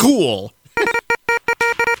School.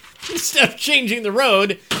 Instead of changing the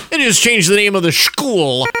road, they just change the name of the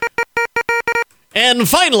school. And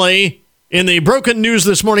finally, in the broken news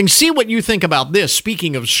this morning, see what you think about this.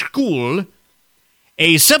 Speaking of school,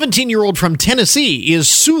 a 17-year-old from Tennessee is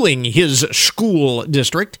suing his school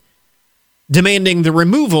district, demanding the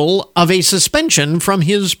removal of a suspension from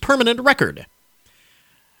his permanent record.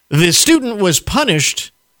 The student was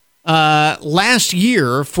punished last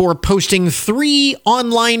year for posting 3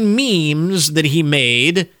 online memes that he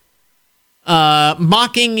made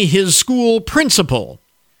mocking his school principal.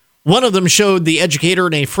 One of them showed the educator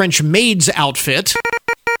in a French maid's outfit.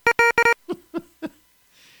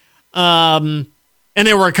 And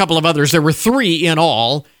there were a couple of others. There were 3 in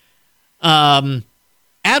all.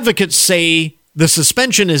 Advocates say the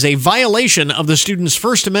suspension is a violation of the student's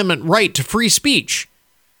First Amendment right to free speech.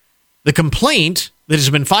 The complaint that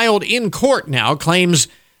has been filed in court now claims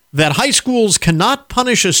that high schools cannot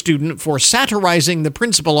punish a student for satirizing the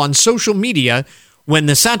principal on social media when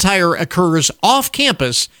the satire occurs off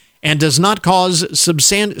campus and does not cause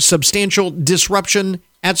substantial disruption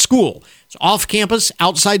at school. It's off campus,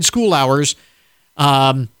 outside school hours.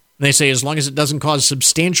 They say as long as it doesn't cause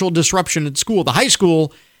substantial disruption at school. The high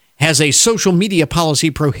school has a social media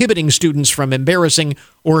policy prohibiting students from embarrassing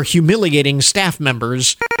or humiliating staff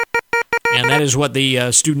members. And that is what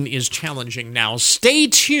the student is challenging now. Stay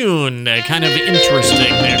tuned. Kind of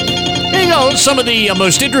interesting there. Here you go. Some of the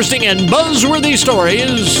most interesting and buzzworthy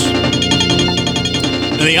stories.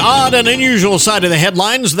 The odd and unusual side of the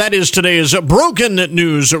headlines. That is today's Broken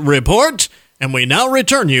News Report. And we now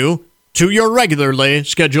return you to your regularly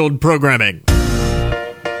scheduled programming.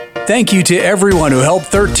 Thank you to everyone who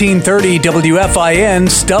helped 1330 WFIN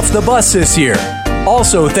stuff the bus this year.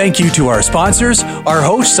 Also, thank you to our sponsors, our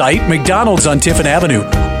host site, McDonald's on Tiffin Avenue,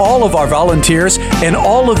 all of our volunteers, and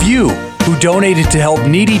all of you who donated to help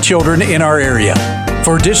needy children in our area.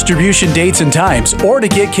 For distribution dates and times, or to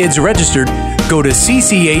get kids registered, go to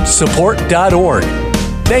cchsupport.org.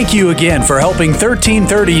 Thank you again for helping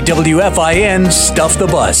 1330 WFIN stuff the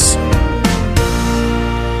bus.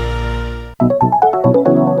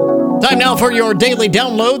 Time now for your daily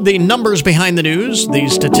download, the numbers behind the news, the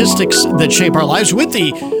statistics that shape our lives. With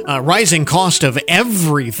the rising cost of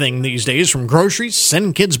everything these days, from groceries,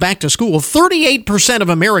 sending kids back to school, 38% of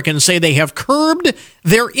Americans say they have curbed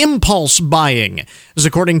their impulse buying. This is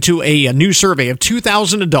according to a new survey of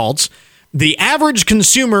 2,000 adults. The average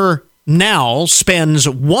consumer now spends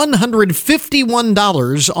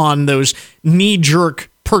 $151 on those knee-jerk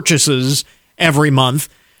purchases every month.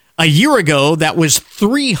 A year ago, that was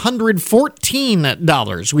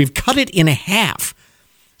 $314. We've cut it in half.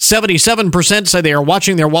 77% say they are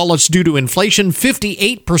watching their wallets due to inflation.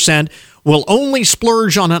 58% will only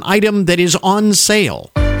splurge on an item that is on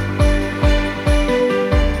sale.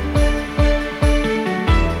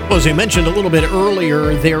 Well, as we mentioned a little bit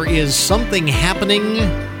earlier, there is something happening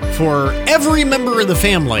for every member of the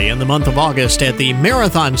family in the month of August at the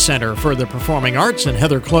Marathon Center for the Performing Arts. And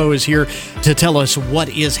Heather Clow is here to tell us what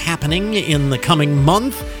is happening in the coming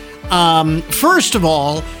month. First of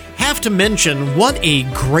all, have to mention what a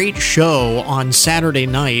great show on Saturday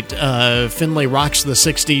night. Finlay Rocks the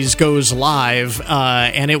 60s goes live,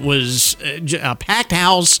 and it was a packed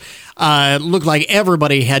house. Looked like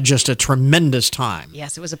everybody had just a tremendous time.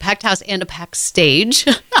 Yes, it was a packed house and a packed stage.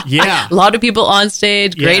 Yeah. A lot of people on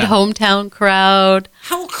stage, great hometown crowd.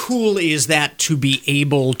 How cool is that to be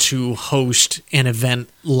able to host an event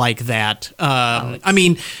like that? I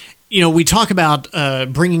mean, we talk about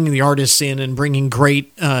bringing the artists in and bringing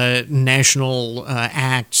great national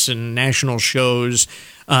acts and national shows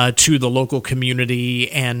to the local community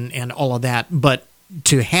and all of that. But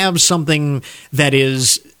to have something that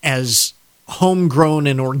is as homegrown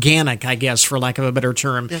and organic, I guess, for lack of a better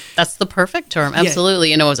term. That's the perfect term.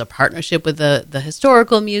 Absolutely. It was a partnership with the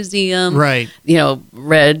Historical Museum. Right.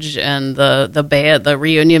 Reg and the band, the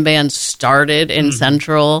reunion band started in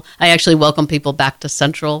Central. I actually welcome people back to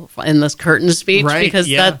Central in this curtain speech because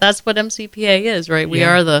that's what MCPA is, right? We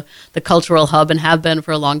are the cultural hub and have been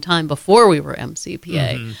for a long time before we were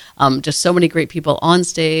MCPA. Just so many great people on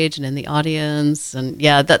stage and in the audience. And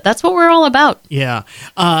that's what we're all about. Yeah.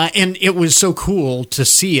 And it was so cool to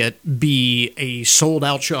see it be a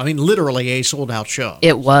sold-out show. I mean, literally a sold-out show.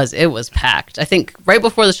 It was packed. I think right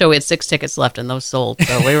before the show we had 6 tickets left, and those sold.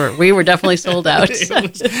 So we were definitely sold out. It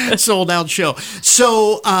was a sold-out show.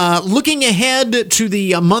 So, looking ahead to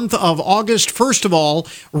the month of August, first of all,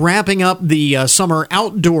 wrapping up the summer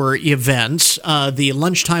outdoor events. The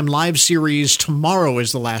Lunchtime Live series tomorrow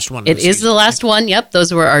is the last one. It is the last one. Yep,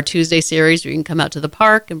 those were our Tuesday series where you can come out to the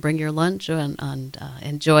park and bring your lunch and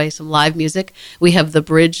enjoy some live music. We have the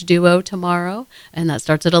Bridge Duo tomorrow, and that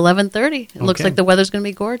starts at 11:30. It looks like the weather's going to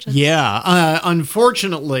be gorgeous. Yeah.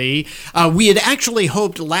 Unfortunately, we had actually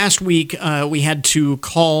hoped last week we had to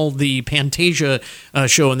call the Pantasia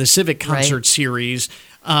show in the Civic Concert series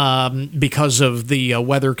because of the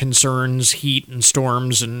weather concerns, heat and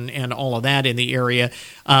storms and all of that in the area.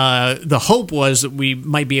 The hope was that we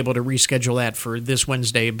might be able to reschedule that for this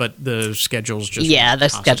Wednesday, but the schedules just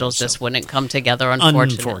just wouldn't come together,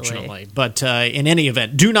 unfortunately. But in any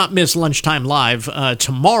event, do not miss Lunchtime Live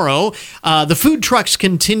tomorrow. The food trucks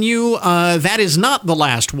continue. That is not the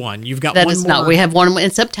last one. You've got one more. Not. We have one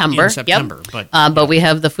in September. But we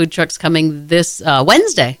have the food trucks coming this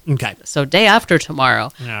Wednesday. Okay. So day after tomorrow.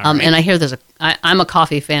 Right. And I hear I'm a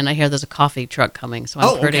coffee fan. I hear there's a coffee truck coming, so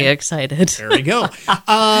I'm pretty excited. There we go.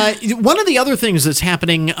 One of the other things that's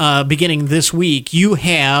happening beginning this week, you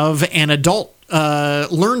have an adult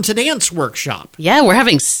Learn to Dance workshop. Yeah, we're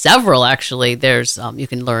having several, actually. There's you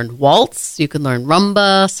can learn waltz, you can learn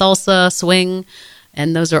rumba, salsa, swing,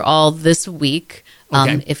 and those are all this week.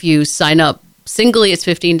 If you sign up singly, it's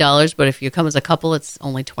 $15, but if you come as a couple, it's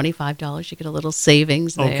only $25. You get a little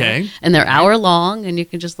savings there. Okay. And they're hour long, and you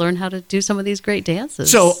can just learn how to do some of these great dances.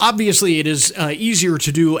 So, obviously, it is easier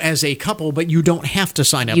to do as a couple, but you don't have to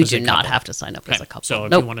sign up as a couple. You do not have to sign up as a couple. So,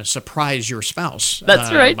 if you want to surprise your spouse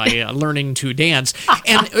That's right. by learning to dance.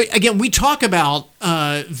 And, again, we talk about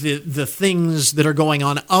the things that are going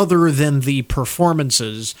on other than the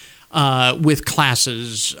performances with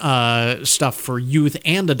classes, stuff for youth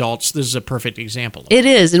and adults. This is a perfect example. It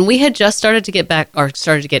is, and we had just started to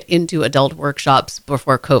get into adult workshops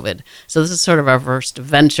before COVID. So this is sort of our first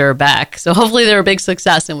venture back. So hopefully they're a big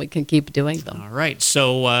success and we can keep doing them. All right.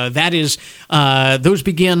 So that is, those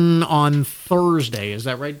begin on Thursday. Is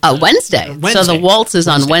that right? Wednesday. So the waltz is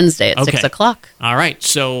on Wednesday at 6 o'clock. All right.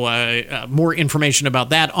 So more information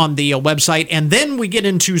about that on the website. And then we get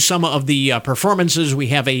into some of the performances. We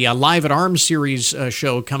have a Live at Arms series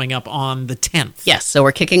show coming up on the 10th. Yes, so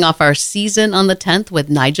we're kicking off our season on the 10th with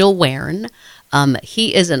Nigel Waren.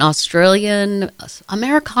 He is an Australian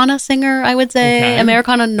Americana singer, I would say. Okay.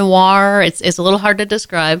 Americana noir. It's a little hard to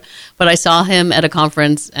describe, but I saw him at a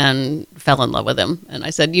conference and fell in love with him. And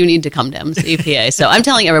I said, you need to come to MCPA. So I'm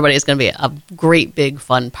telling everybody it's going to be a great, big,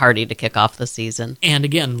 fun party to kick off the season. And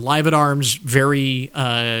again, Live at Arms, very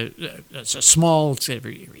it's a small, it's a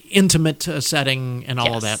very intimate setting and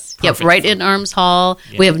all of that. Yep, right in Arms Hall.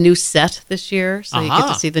 Yeah. We have new set this year, so you get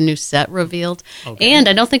to see the new set revealed. Okay. And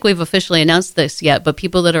I don't think we've officially announced this yet, but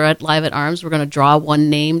people that are at Live at Arms, we're going to draw one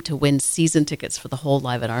name to win season tickets for the whole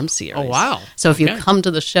Live at Arms series. Oh, wow. So if you come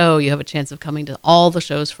to the show, you have a chance of coming to all the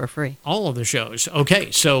shows for free. All of the shows.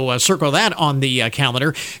 Okay, so circle that on the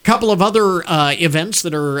calendar. Couple of other events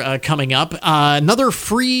that are coming up. Another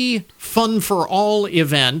free Fun for All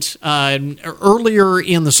event. Earlier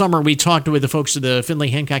in the summer, we talked with the folks at the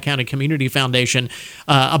Findlay-Hancock County Community Foundation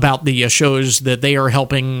about the shows that they are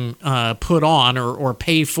helping put on or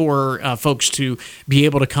pay for folks to be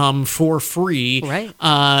able to come for free.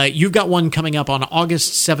 Right. You've got one coming up on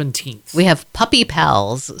August 17th. We have Puppy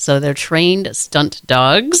Pals, so they're trained stunt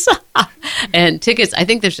dogs. And tickets, I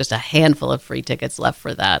think there's just a handful of free tickets left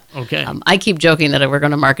for that. Okay. I keep joking that we're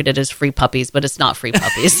going to market it as free puppies, but it's not free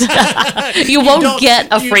puppies. You won't get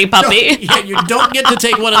a free puppy. You don't get to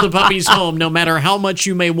take one of the puppies home, no matter how much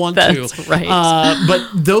you may want to. That's right. But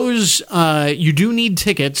those, you do need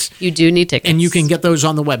tickets. You do need tickets. And you can get those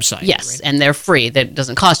on the website. Yes, right? and they're free. That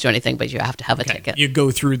doesn't cost you anything, but you have to have a ticket. You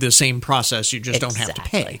go through the same process. You just don't have to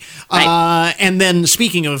pay. Right. And then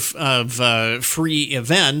speaking of free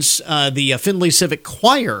events, the Findlay Civic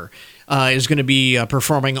Choir is going to be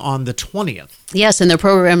performing on the 20th. Yes, and their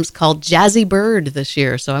program's called Jazzy Bird this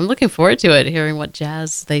year, so I'm looking forward to it, hearing what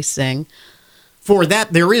jazz they sing. For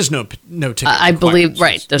that, there is no ticket. I believe,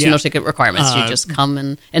 right. There's no ticket requirements. You just come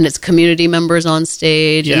and it's community members on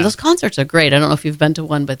stage. Yeah. And those concerts are great. I don't know if you've been to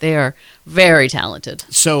one, but they are very talented.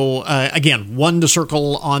 So, again, one to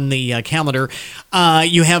circle on the calendar.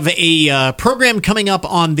 You have a program coming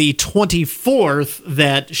up on the 24th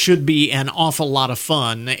that should be an awful lot of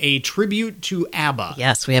fun. A tribute to ABBA.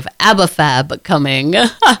 Yes, we have ABBA Fab coming.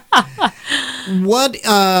 What...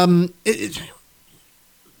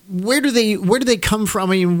 Where do they come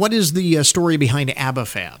from? I mean, what is the story behind ABBA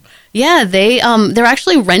Fab? Yeah, they're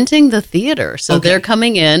actually renting the theater. So they're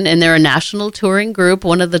coming in, and they're a national touring group,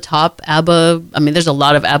 one of the top ABBA. I mean, there's a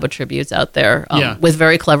lot of ABBA tributes out there with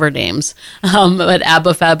very clever names. But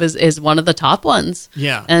ABBA Fab is one of the top ones.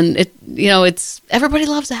 Yeah. And it's everybody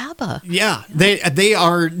loves ABBA. Yeah, they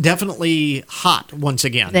are definitely hot once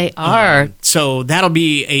again. They are. So that'll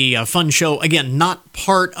be a fun show. Again, not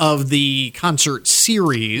part of the concert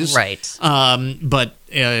series. Right. But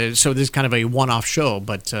so this is kind of a one-off show,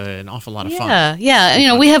 but an awful lot of fun.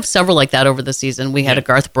 Yeah. We have several like that over the season. We had a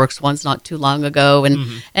Garth Brooks once not too long ago,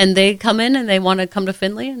 and they come in and they want to come to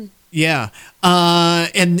Findlay and. Yeah,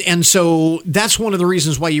 and so that's one of the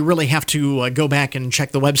reasons why you really have to go back and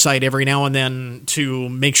check the website every now and then to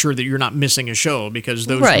make sure that you're not missing a show, because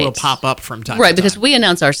those will pop up from time to time. Right, because we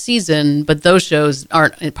announce our season, but those shows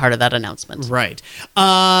aren't part of that announcement. Right.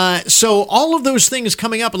 So all of those things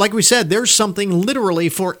coming up, like we said, there's something literally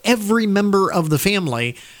for every member of the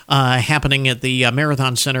family happening at the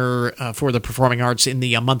Marathon Center for the Performing Arts in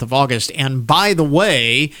the month of August. And by the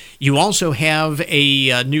way, you also have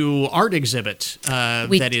a new art exhibit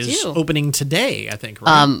that is opening today, I think,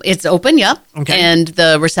 right? It's open, yep. Okay. And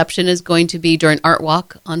the reception is going to be during Art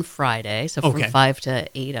Walk on Friday, so from 5 to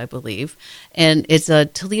 8, I believe. And it's a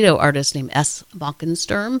Toledo artist named S.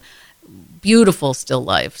 Bockensturm. Beautiful still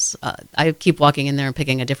lifes. I keep walking in there and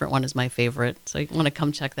picking a different one as my favorite. So you want to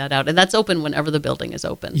come check that out. And that's open whenever the building is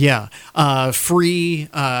open. Yeah. Free.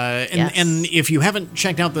 And if you haven't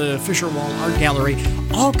checked out the Fisher Wall Art Gallery,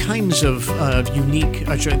 all kinds of unique...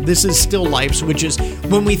 this is still lifes, which is,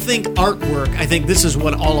 when we think artwork, I think this is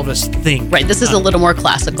what all of us think. Right. This is a little more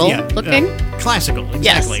classical looking. Classical,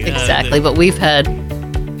 exactly. Yes, exactly. But we've had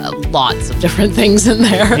lots of different things in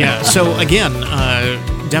there. Yeah. So again...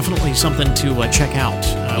 definitely something to check out.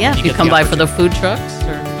 If you come by for the food trucks.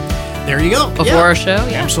 There you go. Before our show.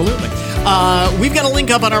 Yeah. Absolutely. We've got a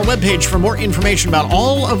link up on our webpage for more information about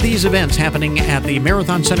all of these events happening at the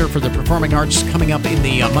Marathon Center for the Performing Arts coming up in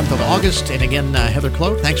the month of August. And again, Heather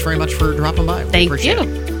Clough, thanks very much for dropping by. Thank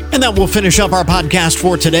you. And that will finish up our podcast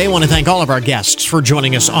for today. I want to thank all of our guests for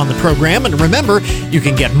joining us on the program. And remember, you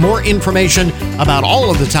can get more information about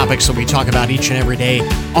all of the topics that we talk about each and every day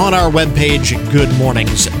on our webpage,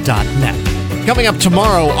 goodmornings.net. Coming up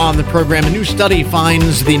tomorrow on the program, a new study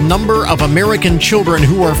finds the number of American children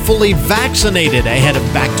who are fully vaccinated ahead of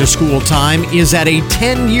back-to-school time is at a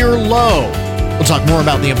 10-year low. We'll talk more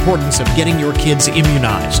about the importance of getting your kids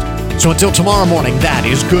immunized. So until tomorrow morning, that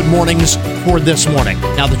is Good Mornings for this morning.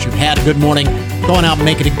 Now that you've had a good morning, go on out and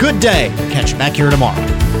make it a good day. Catch you back here tomorrow.